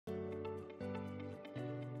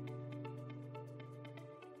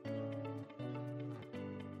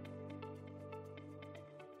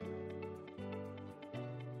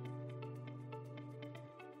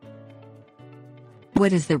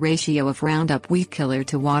What is the ratio of Roundup weed killer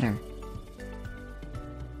to water?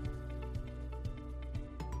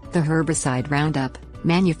 The herbicide Roundup,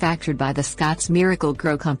 manufactured by the Scott's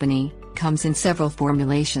Miracle-Gro Company, comes in several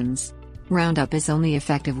formulations. Roundup is only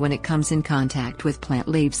effective when it comes in contact with plant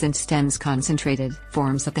leaves and stems. Concentrated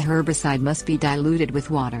forms of the herbicide must be diluted with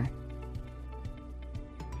water.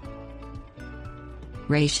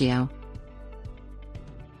 Ratio.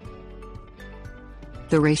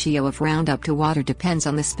 The ratio of Roundup to water depends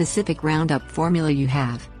on the specific Roundup formula you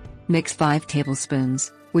have. Mix 5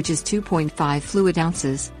 tablespoons, which is 2.5 fluid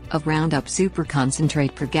ounces, of Roundup super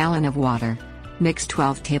concentrate per gallon of water. Mix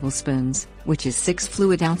 12 tablespoons, which is 6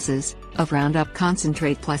 fluid ounces, of Roundup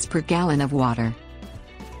concentrate plus per gallon of water.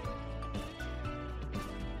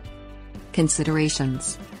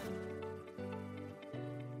 Considerations.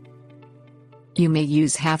 You may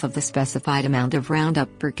use half of the specified amount of Roundup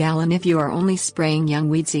per gallon if you are only spraying young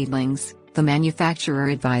weed seedlings, the manufacturer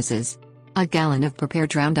advises. A gallon of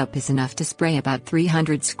prepared Roundup is enough to spray about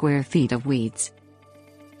 300 square feet of weeds.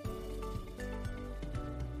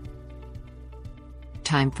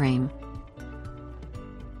 Time frame.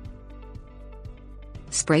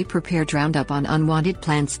 Spray prepared Roundup on unwanted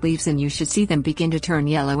plants' leaves and you should see them begin to turn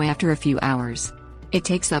yellow after a few hours. It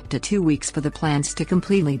takes up to 2 weeks for the plants to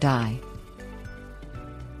completely die.